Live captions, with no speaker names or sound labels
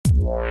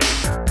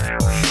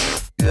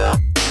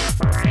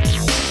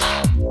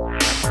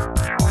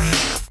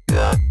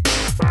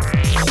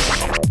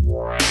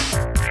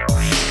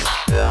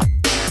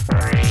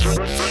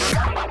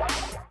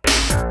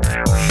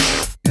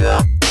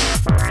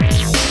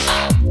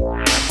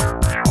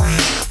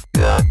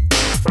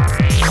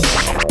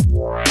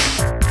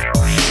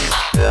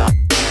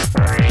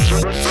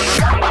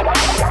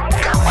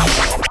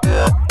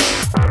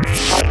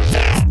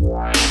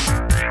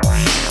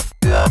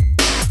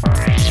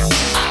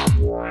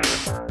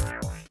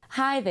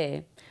Hi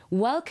there.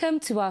 Welcome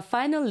to our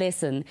final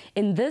lesson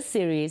in this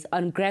series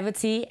on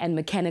gravity and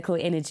mechanical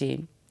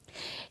energy.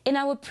 In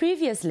our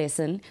previous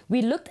lesson,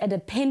 we looked at a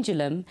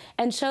pendulum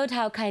and showed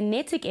how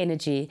kinetic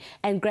energy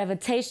and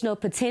gravitational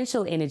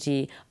potential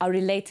energy are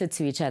related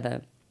to each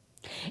other.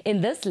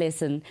 In this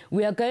lesson,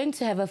 we are going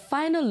to have a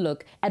final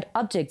look at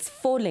objects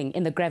falling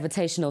in the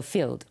gravitational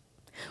field.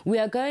 We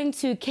are going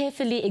to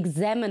carefully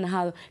examine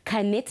how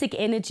kinetic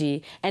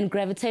energy and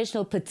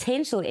gravitational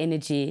potential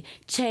energy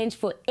change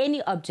for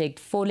any object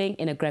falling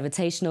in a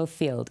gravitational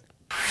field.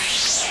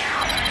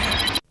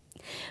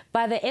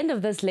 By the end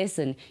of this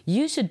lesson,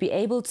 you should be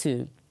able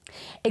to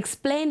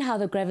explain how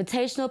the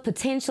gravitational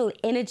potential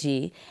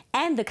energy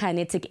and the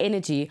kinetic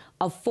energy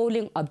of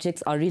falling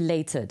objects are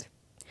related.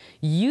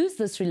 Use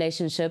this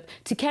relationship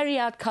to carry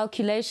out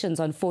calculations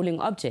on falling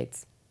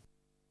objects.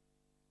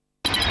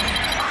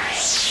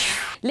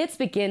 Let's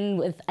begin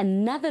with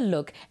another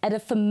look at a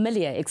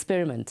familiar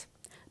experiment,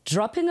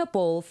 dropping a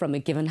ball from a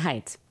given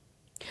height.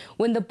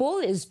 When the ball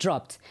is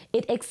dropped,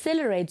 it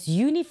accelerates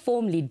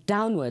uniformly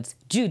downwards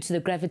due to the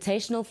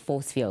gravitational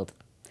force field.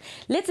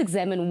 Let's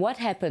examine what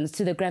happens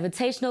to the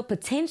gravitational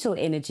potential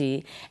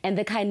energy and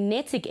the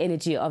kinetic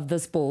energy of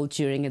this ball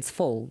during its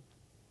fall.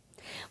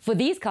 For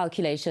these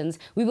calculations,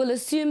 we will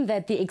assume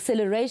that the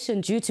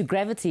acceleration due to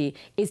gravity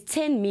is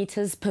 10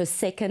 meters per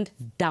second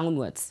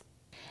downwards.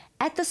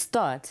 At the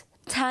start,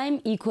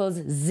 time equals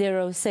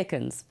 0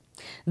 seconds.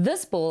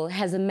 This ball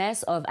has a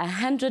mass of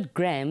 100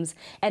 grams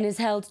and is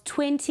held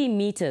 20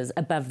 meters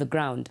above the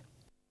ground.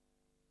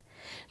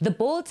 The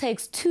ball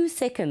takes 2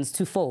 seconds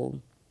to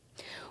fall.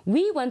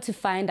 We want to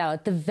find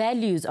out the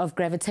values of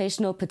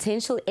gravitational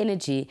potential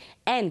energy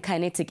and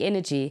kinetic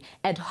energy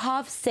at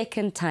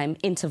half-second time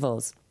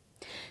intervals.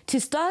 To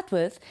start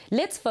with,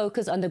 let's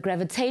focus on the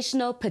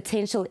gravitational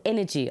potential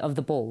energy of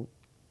the ball.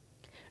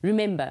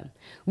 Remember,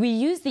 we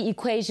use the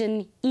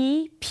equation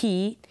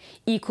EP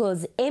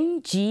equals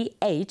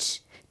mgh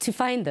to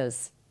find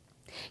this.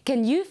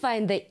 Can you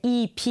find the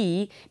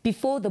EP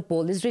before the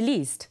ball is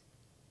released?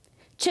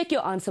 Check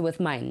your answer with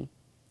mine.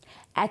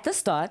 At the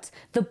start,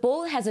 the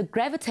ball has a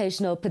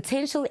gravitational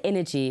potential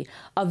energy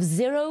of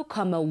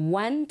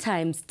 0,1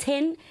 times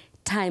 10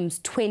 times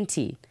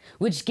 20,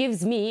 which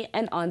gives me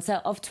an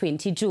answer of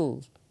 20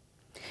 joules.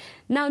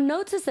 Now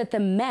notice that the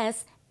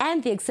mass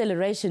and the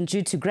acceleration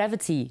due to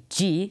gravity,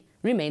 g,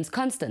 remains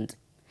constant.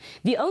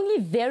 The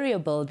only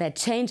variable that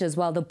changes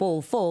while the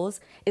ball falls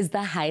is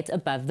the height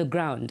above the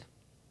ground.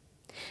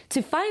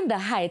 To find the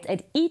height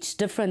at each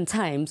different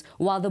times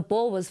while the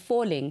ball was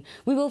falling,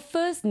 we will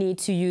first need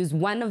to use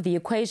one of the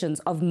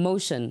equations of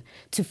motion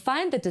to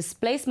find the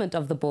displacement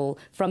of the ball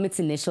from its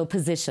initial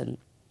position.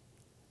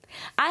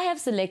 I have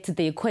selected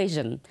the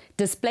equation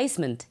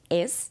displacement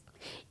S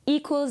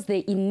equals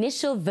the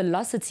initial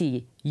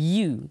velocity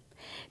u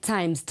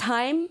times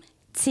time,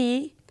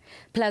 t,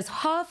 plus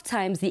half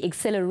times the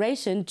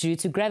acceleration due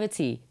to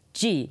gravity,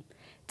 g,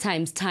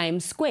 times time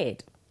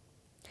squared.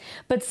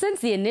 But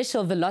since the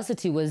initial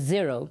velocity was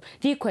 0,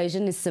 the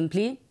equation is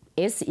simply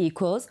S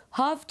equals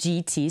half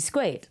gt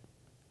squared.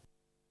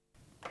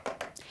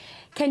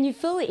 Can you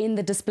fill in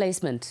the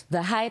displacement,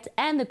 the height,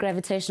 and the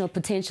gravitational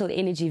potential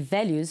energy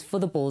values for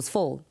the ball's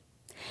fall?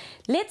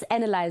 Let's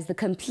analyze the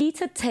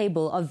completed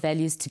table of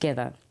values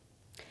together.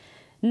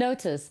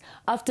 Notice,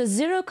 after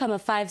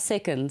 0,5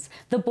 seconds,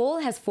 the ball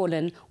has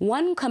fallen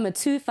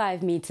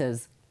 1,25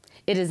 meters.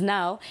 It is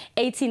now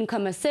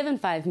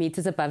 18,75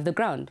 meters above the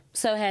ground,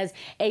 so has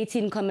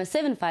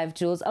 18,75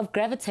 joules of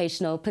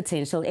gravitational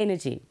potential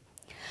energy.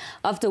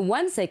 After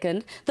 1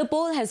 second, the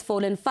ball has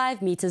fallen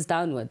 5 meters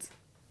downwards.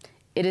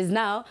 It is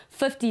now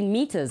 15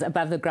 meters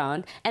above the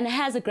ground and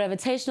has a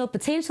gravitational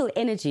potential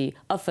energy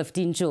of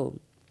 15 joules.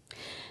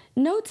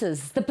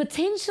 Notice the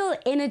potential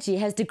energy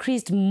has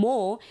decreased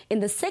more in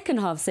the second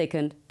half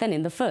second than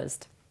in the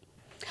first.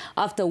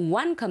 After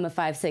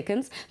 1,5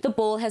 seconds, the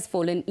ball has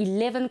fallen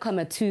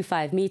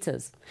 11,25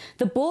 meters.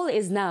 The ball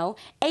is now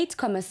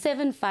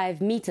 8,75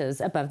 meters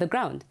above the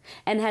ground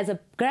and has a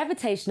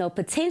gravitational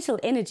potential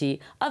energy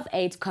of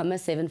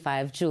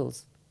 8,75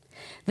 joules.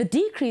 The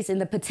decrease in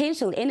the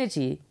potential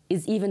energy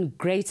is even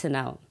greater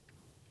now.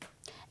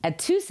 At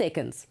 2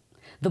 seconds,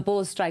 the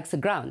ball strikes the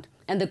ground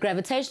and the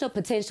gravitational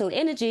potential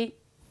energy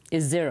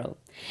is 0.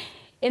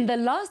 In the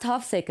last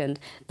half second,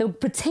 the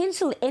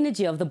potential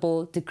energy of the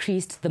ball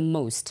decreased the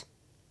most.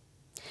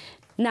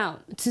 Now,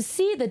 to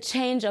see the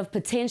change of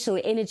potential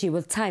energy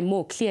with time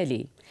more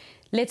clearly,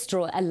 let's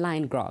draw a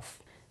line graph.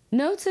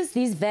 Notice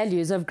these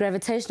values of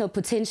gravitational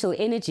potential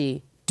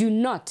energy do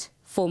not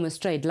form a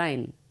straight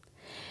line.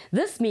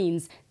 This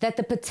means that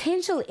the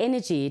potential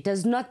energy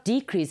does not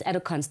decrease at a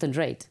constant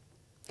rate.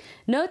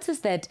 Notice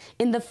that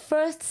in the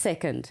first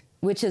second,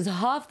 which is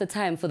half the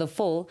time for the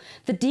fall,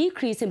 the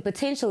decrease in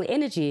potential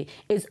energy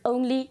is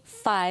only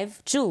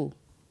 5 joules.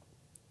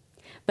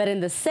 But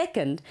in the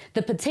second,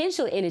 the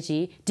potential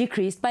energy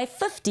decreased by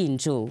 15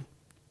 joules.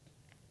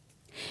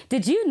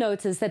 Did you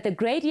notice that the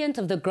gradient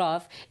of the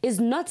graph is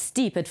not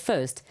steep at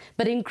first,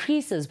 but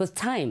increases with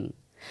time?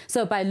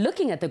 So by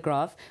looking at the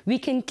graph, we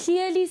can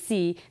clearly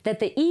see that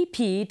the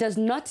EP does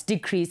not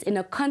decrease in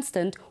a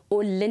constant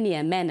or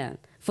linear manner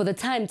for the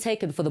time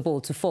taken for the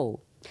ball to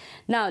fall.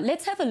 Now,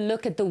 let's have a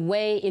look at the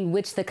way in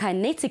which the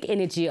kinetic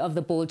energy of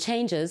the ball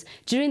changes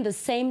during the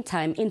same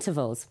time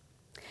intervals.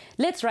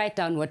 Let's write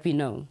down what we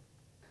know.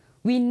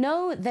 We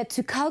know that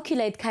to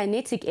calculate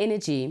kinetic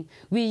energy,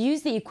 we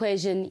use the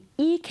equation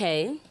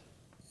EK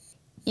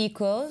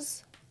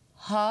equals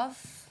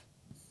half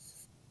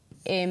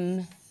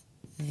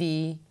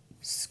mv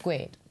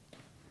squared.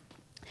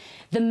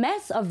 The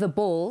mass of the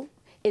ball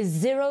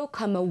is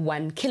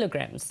 0,1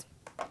 kilograms.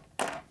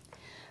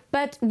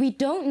 But we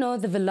don't know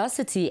the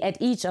velocity at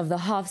each of the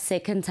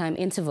half-second time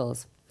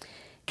intervals.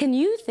 Can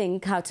you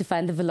think how to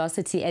find the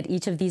velocity at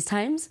each of these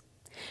times?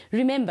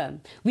 Remember,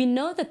 we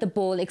know that the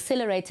ball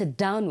accelerated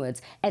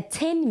downwards at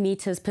 10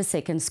 meters per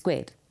second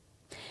squared.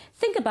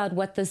 Think about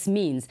what this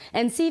means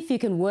and see if you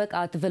can work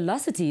out the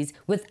velocities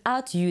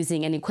without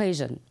using an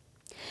equation.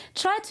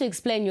 Try to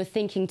explain your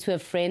thinking to a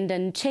friend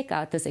and check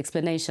out this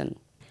explanation.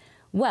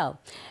 Well,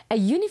 a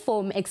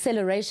uniform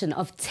acceleration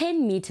of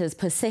 10 meters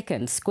per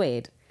second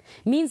squared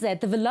means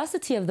that the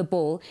velocity of the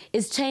ball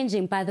is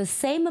changing by the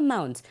same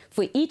amount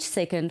for each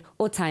second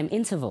or time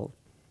interval.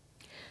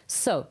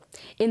 So,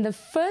 in the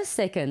first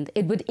second,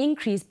 it would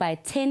increase by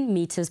 10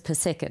 meters per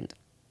second.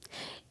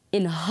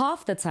 In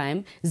half the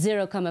time,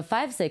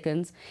 0,5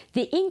 seconds,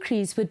 the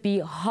increase would be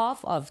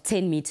half of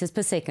 10 meters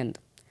per second.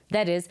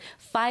 That is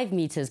 5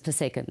 meters per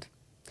second.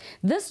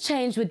 This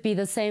change would be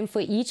the same for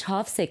each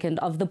half second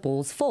of the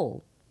ball's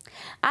fall.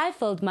 I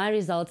filled my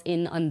results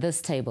in on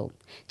this table.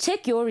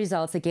 Check your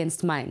results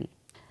against mine.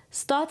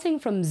 Starting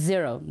from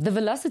 0, the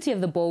velocity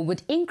of the ball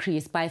would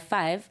increase by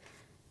 5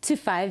 to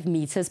 5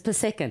 meters per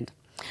second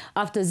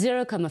after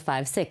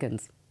 0,5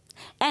 seconds,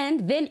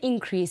 and then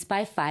increase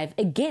by 5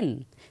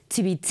 again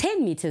to be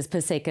 10 meters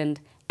per second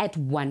at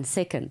 1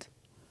 second.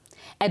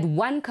 At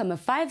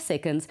 1,5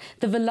 seconds,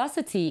 the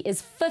velocity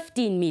is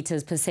 15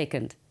 meters per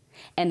second,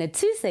 and at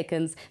 2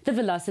 seconds, the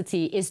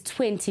velocity is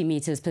 20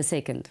 meters per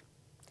second.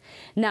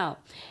 Now,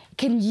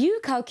 can you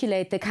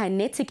calculate the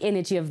kinetic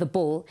energy of the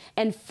ball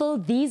and fill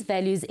these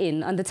values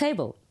in on the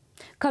table?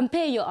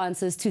 Compare your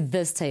answers to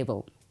this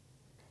table.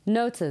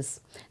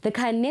 Notice, the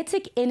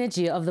kinetic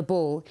energy of the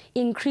ball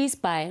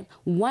increased by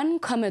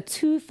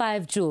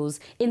 1,25 joules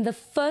in the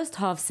first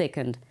half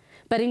second,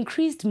 but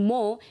increased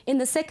more in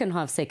the second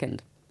half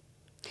second.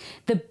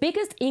 The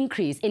biggest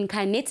increase in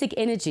kinetic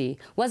energy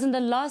was in the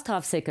last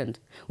half second,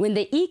 when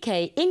the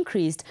EK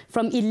increased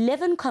from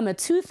 11,25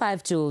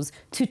 joules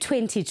to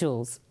 20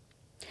 joules.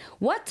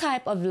 What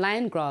type of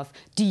line graph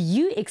do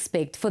you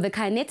expect for the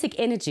kinetic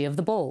energy of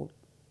the ball?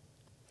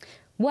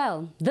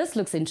 Well, this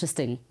looks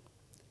interesting.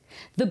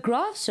 The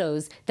graph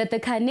shows that the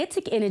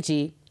kinetic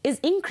energy is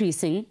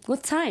increasing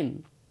with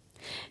time.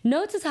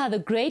 Notice how the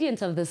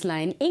gradient of this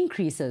line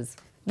increases.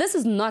 This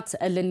is not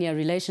a linear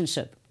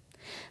relationship.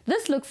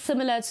 This looks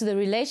similar to the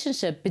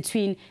relationship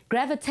between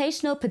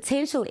gravitational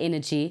potential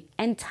energy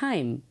and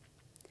time.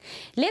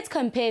 Let's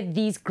compare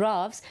these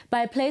graphs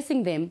by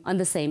placing them on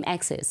the same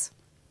axis.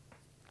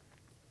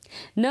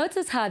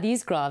 Notice how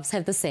these graphs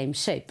have the same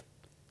shape.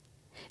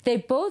 They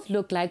both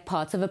look like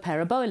parts of a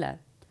parabola,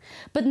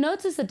 but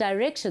notice the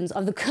directions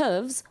of the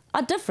curves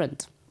are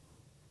different.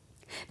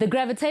 The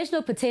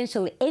gravitational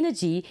potential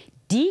energy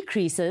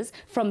decreases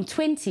from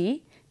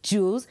 20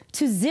 joules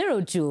to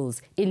 0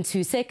 joules in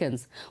 2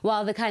 seconds,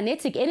 while the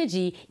kinetic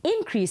energy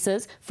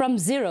increases from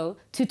 0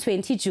 to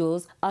 20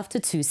 joules after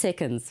 2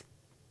 seconds.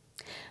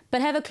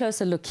 But have a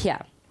closer look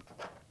here.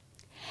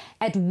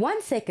 At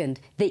 1 second,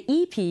 the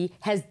EP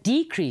has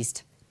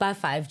decreased by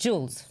 5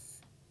 joules.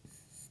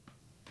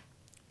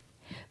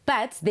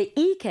 But the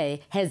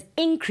EK has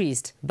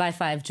increased by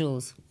 5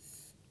 joules.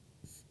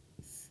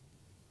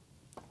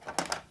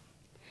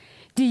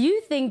 Do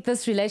you think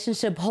this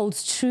relationship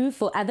holds true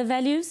for other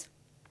values?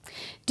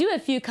 Do a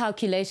few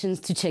calculations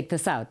to check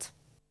this out.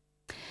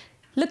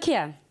 Look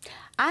here.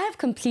 I have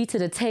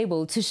completed a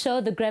table to show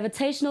the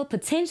gravitational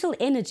potential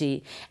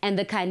energy and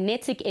the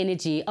kinetic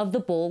energy of the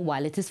ball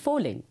while it is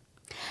falling.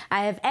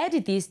 I have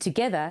added these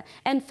together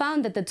and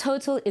found that the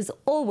total is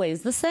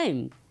always the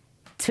same,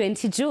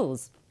 20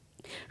 joules.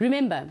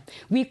 Remember,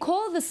 we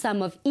call the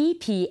sum of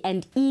EP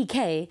and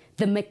EK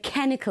the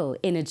mechanical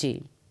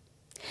energy.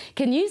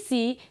 Can you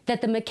see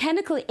that the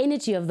mechanical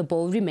energy of the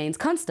ball remains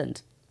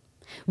constant?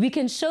 We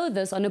can show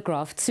this on a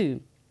graph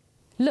too.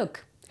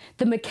 Look,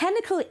 the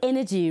mechanical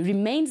energy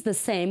remains the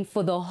same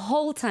for the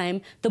whole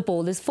time the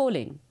ball is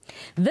falling.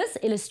 This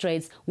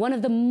illustrates one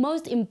of the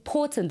most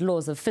important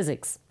laws of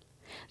physics,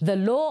 the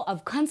law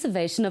of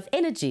conservation of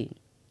energy.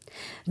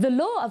 The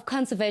law of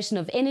conservation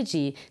of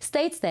energy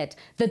states that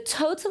the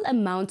total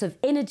amount of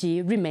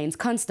energy remains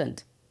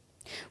constant.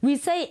 We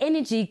say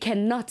energy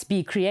cannot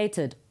be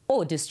created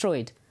or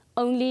destroyed,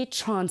 only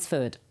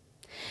transferred.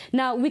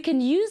 Now, we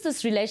can use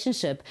this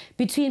relationship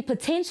between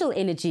potential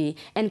energy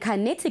and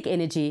kinetic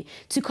energy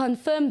to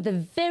confirm the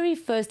very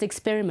first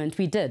experiment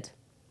we did.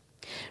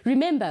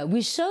 Remember,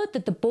 we showed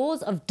that the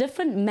balls of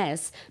different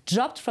mass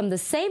dropped from the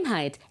same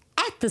height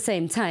at the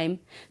same time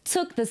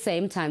took the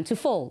same time to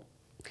fall.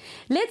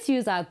 Let's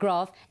use our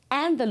graph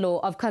and the law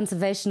of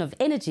conservation of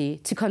energy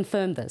to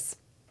confirm this.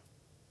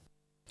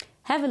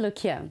 Have a look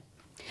here.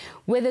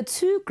 Where the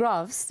two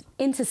graphs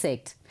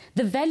intersect,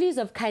 the values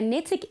of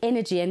kinetic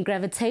energy and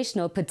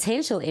gravitational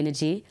potential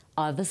energy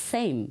are the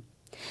same.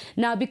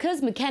 Now,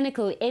 because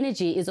mechanical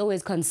energy is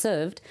always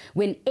conserved,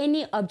 when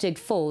any object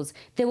falls,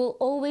 there will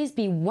always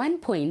be one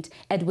point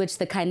at which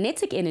the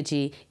kinetic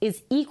energy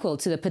is equal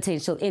to the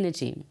potential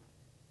energy.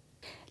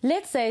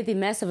 Let's say the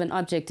mass of an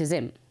object is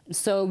m.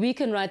 So we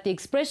can write the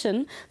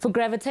expression for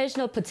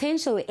gravitational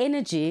potential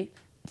energy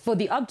for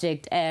the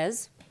object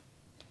as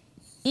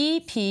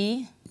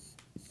EP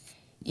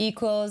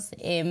equals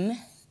mgh.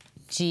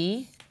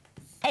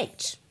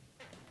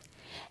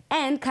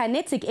 And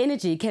kinetic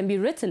energy can be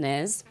written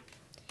as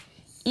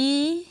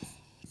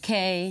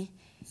EK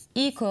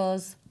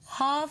equals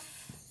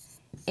half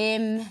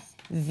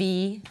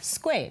mv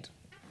squared.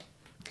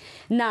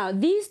 Now,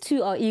 these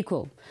two are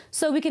equal,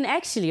 so we can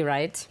actually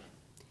write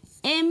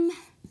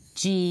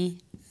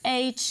mgh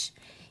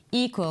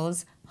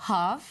equals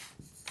half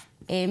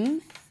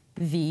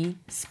mv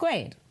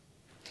squared.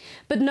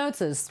 But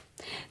notice,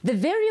 the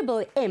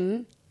variable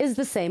m is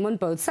the same on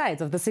both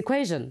sides of this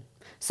equation,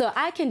 so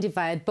I can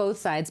divide both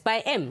sides by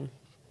m.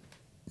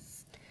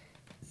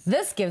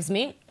 This gives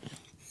me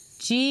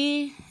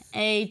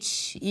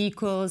gh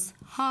equals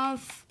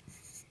half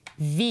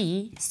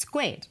v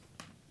squared.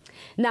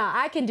 Now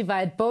I can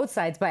divide both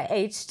sides by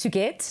h to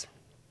get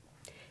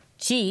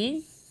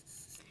g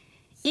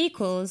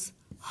equals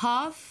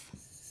half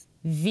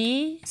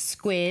v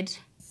squared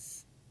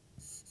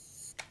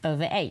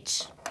over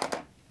h.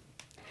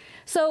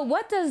 So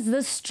what does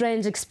this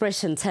strange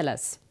expression tell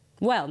us?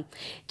 Well,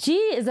 g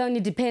is only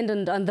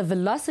dependent on the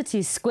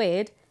velocity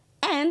squared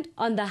and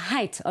on the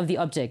height of the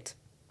object.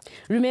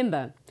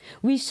 Remember,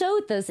 we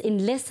showed this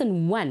in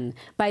lesson 1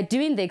 by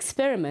doing the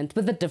experiment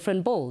with the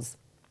different balls.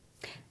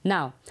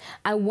 Now,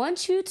 I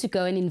want you to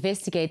go and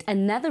investigate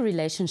another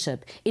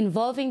relationship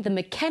involving the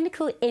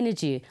mechanical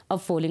energy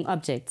of falling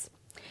objects.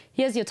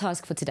 Here's your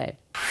task for today.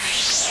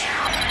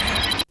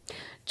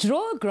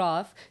 Draw a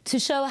graph to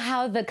show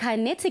how the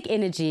kinetic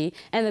energy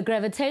and the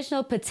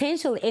gravitational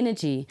potential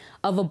energy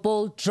of a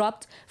ball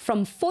dropped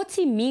from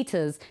 40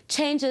 meters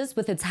changes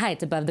with its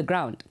height above the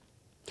ground.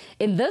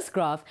 In this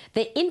graph,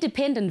 the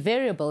independent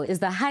variable is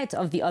the height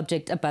of the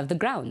object above the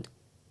ground.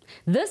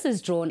 This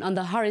is drawn on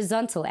the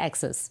horizontal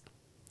axis.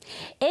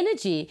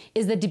 Energy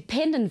is the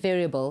dependent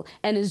variable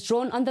and is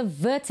drawn on the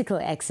vertical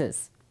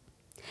axis.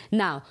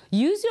 Now,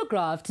 use your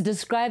graph to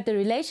describe the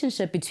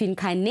relationship between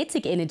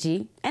kinetic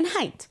energy and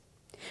height.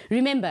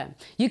 Remember,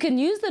 you can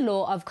use the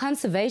law of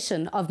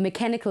conservation of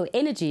mechanical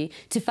energy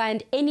to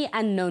find any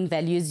unknown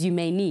values you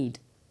may need.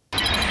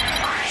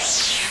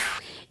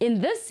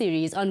 In this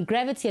series on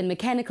gravity and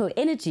mechanical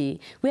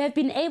energy, we have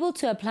been able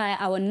to apply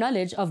our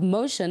knowledge of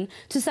motion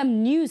to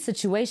some new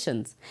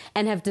situations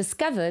and have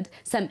discovered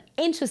some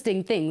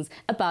interesting things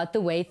about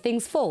the way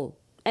things fall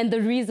and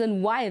the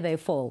reason why they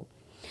fall.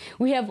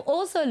 We have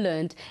also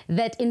learned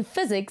that in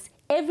physics,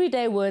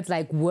 everyday words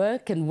like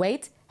work and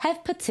weight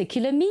have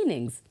particular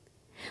meanings.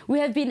 We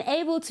have been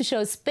able to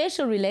show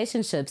special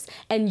relationships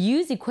and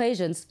use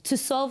equations to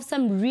solve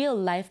some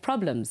real-life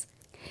problems.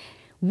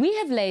 We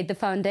have laid the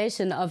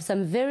foundation of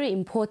some very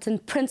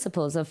important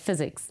principles of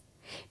physics.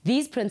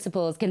 These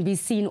principles can be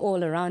seen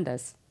all around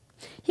us.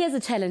 Here's a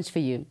challenge for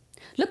you.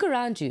 Look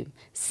around you.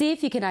 See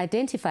if you can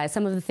identify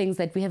some of the things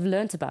that we have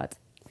learnt about.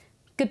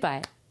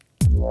 Goodbye.